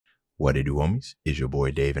What it do, homies? It's your boy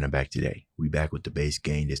Dave, and I'm back today. We back with the bass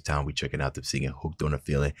game. This time we checking out the singing Hooked on a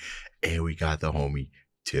Feeling, and we got the homie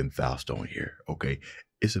Tim Foust on here. Okay,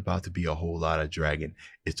 it's about to be a whole lot of dragon.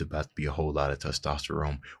 It's about to be a whole lot of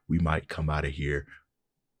testosterone. We might come out of here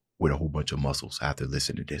with a whole bunch of muscles after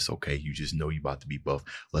listening to this. Okay, you just know you about to be buff.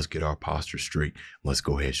 Let's get our posture straight. Let's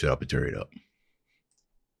go ahead, shut up, and turn it up.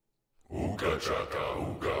 Ooga chaka,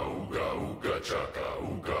 ooga, ooga, ooga chaka,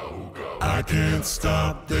 ooga, ooga. I can't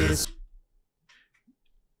stop this.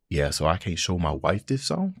 Yeah, so I can't show my wife this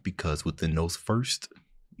song because within those first,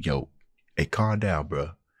 hey, calm down,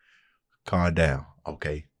 bro. Calm down,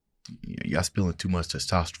 okay? Y'all spilling too much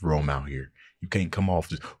testosterone out here. You can't come off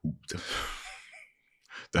just,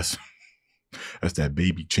 that's that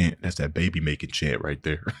baby chant. That's that baby making chant right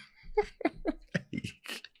there.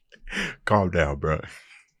 Calm down, bro.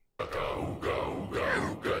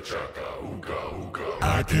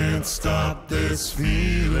 I can't stop this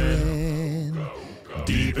feeling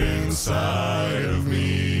deep inside of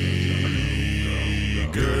me.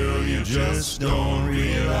 Girl, you just don't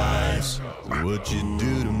realize what you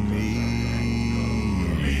do to me.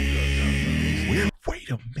 Wait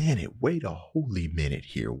a minute. Wait a holy minute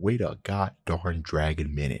here. Wait a god darn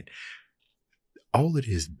dragon minute. All of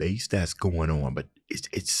this bass that's going on, but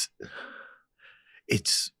it's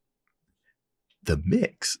the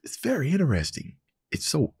mix. It's very interesting. It's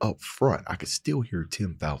so upfront. I could still hear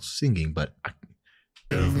Tim Foust singing, but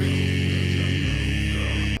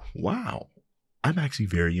wow. I'm actually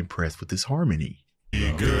very impressed with this harmony.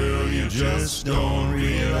 Girl, you just don't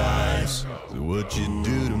realize what you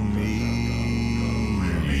do to me.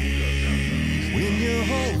 When you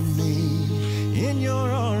hold me in your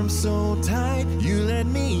arms so tight, you let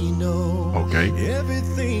me know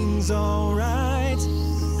everything's all right.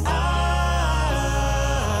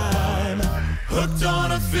 Hooked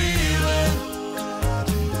on a feeling.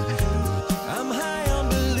 I'm high on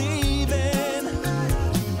believing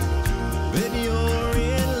that you're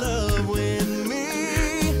in love with me.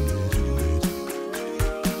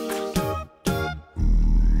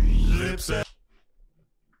 Lips.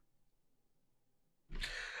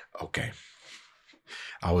 Okay.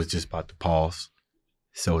 I was just about to pause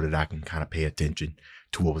so that I can kind of pay attention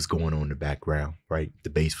to what was going on in the background, right? The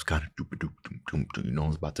bass was kind of you know, I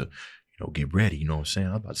was about to get ready, you know what I'm saying?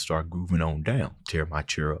 I'm about to start grooving on down, tear my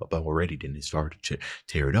chair up already, then it started to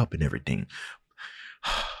tear it up and everything.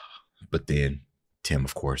 But then Tim,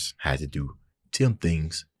 of course, had to do Tim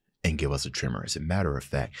things and give us a trimmer. As a matter of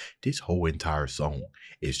fact, this whole entire song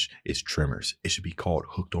is trimmers. It should be called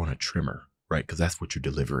Hooked on a Trimmer, right? Because that's what you're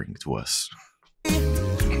delivering to us.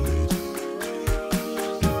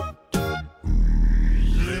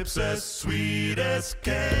 Lips as sweet as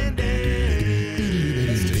candy.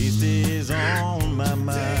 Taste is on my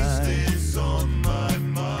mind.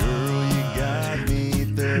 Girl, you got me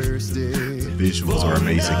thirsty. The visuals are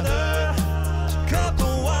amazing. Cup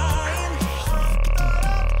of wine.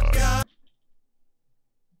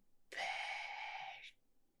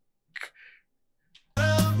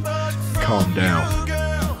 Calm down.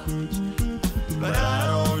 But I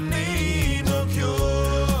don't need no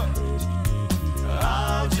cure.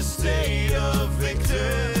 I'll just stay a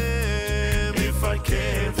victim if I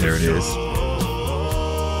can't. There it is.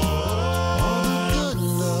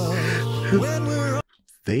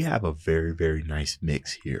 They have a very, very nice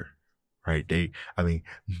mix here, right? The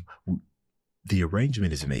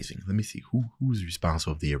arrangement is amazing. Let me see who's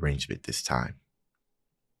responsible for the arrangement this time.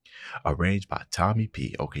 Arranged by Tommy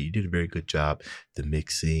P. Okay, you did a very good job. The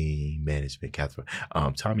mixing management, Catherine.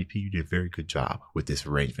 Tommy P, you did a very good job with this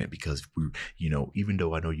arrangement because we, even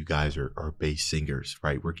though I know you guys are bass singers,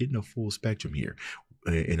 right? We're getting a full spectrum here.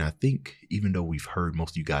 And I think even though we've heard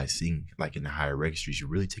most of you guys sing like in the higher registries, you're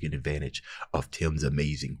really taking advantage of Tim's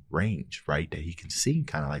amazing range, right? That he can sing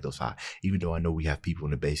kind of like those high, even though I know we have people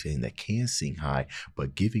in the bass game that can sing high,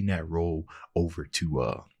 but giving that role over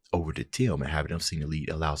to Tim and having them sing the lead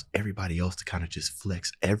allows everybody else to kind of just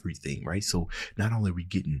flex everything, right? So not only are we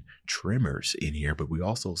getting trimmers in here, but we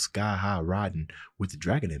also sky high riding with the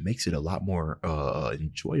dragon. It makes it a lot more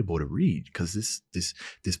enjoyable to read because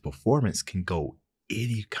this performance can go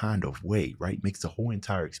any kind of way, right? Makes the whole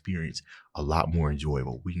entire experience a lot more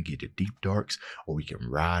enjoyable. We can get the deep darks or we can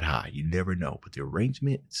ride high. You never know, but the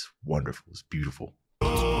arrangement is wonderful. It's beautiful.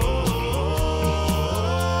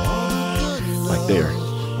 Like there.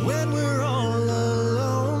 When we're all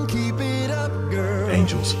alone, keep it up, girl.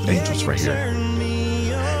 Angels right here. Turn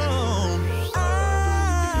me on.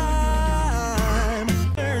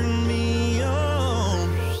 Turn me on.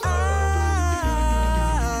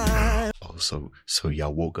 Oh, so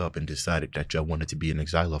y'all woke up and decided that y'all wanted to be an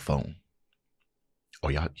xylophone. Oh,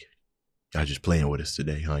 y'all Y'all just playing with us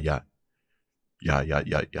today, huh?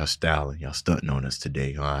 Y'all styling, y'all stunting on us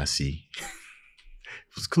today, huh? I see. It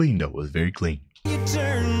was clean though. It was very clean. You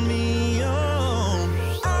turn me on.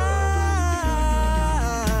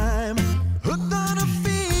 I'm hooked on a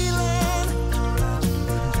feeling.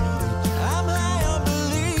 I'm high on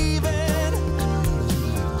believing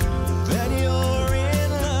that you're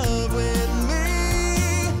in love with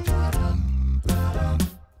me.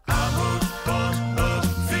 I'm hooked on a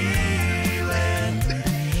feeling.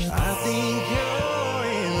 I think you're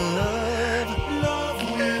in love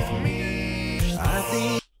with me. I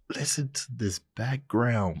think. Listen to this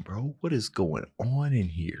background, bro. What is going on in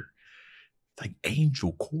here? Like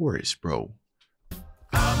angel chorus, bro.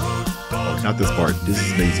 Oh, not this part. This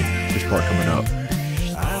is amazing. This part coming up.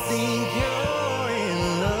 I think you're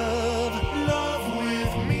in love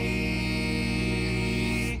with me.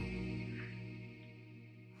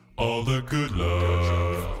 All the good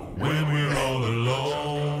love when we're all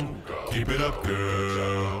alone. Keep it up,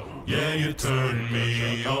 girl. Yeah, you turn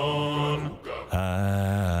me on. I'm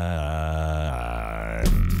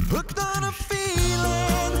hooked on a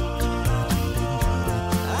feeling.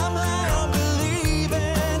 I'm high on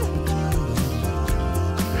believing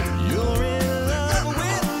you're in love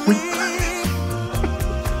with me.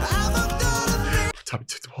 I'm hooked on a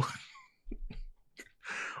feeling.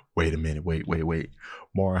 Wait a minute. Wait.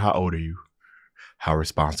 Mara, how old are you? How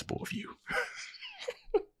responsible of you?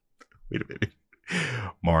 Wait a minute.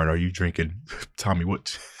 Mara, are you drinking? Tommy,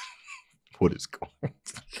 what is going on?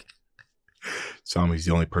 Tommy's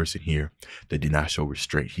the only person here that did not show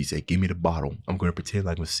restraint. He said, give me the bottle. I'm going to pretend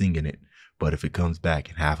like I'm singing it. But if it comes back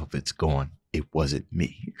and half of it's gone, it wasn't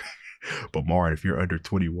me. But Mara, if you're under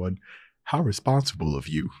 21, how responsible of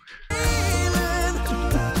you? I'm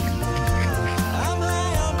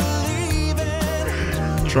high on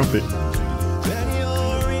believing Trumpet. that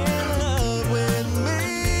you're in love with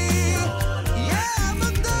me. Yeah, I'm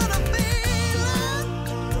hooked on a feeling.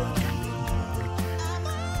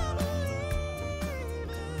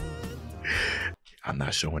 I'm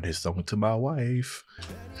not showing this song to my wife.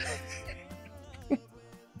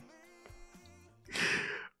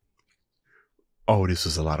 Oh, this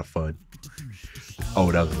was a lot of fun.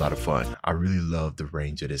 Oh, that was a lot of fun. I really love the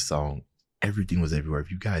range of this song. Everything was everywhere.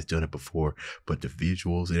 If you guys done it before, but the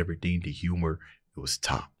visuals and everything, the humor, it was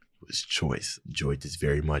top. It was choice. Enjoyed this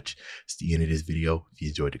very much. It's the end of this video. If you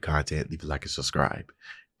enjoyed the content, leave a like and subscribe.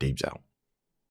 Dave's out.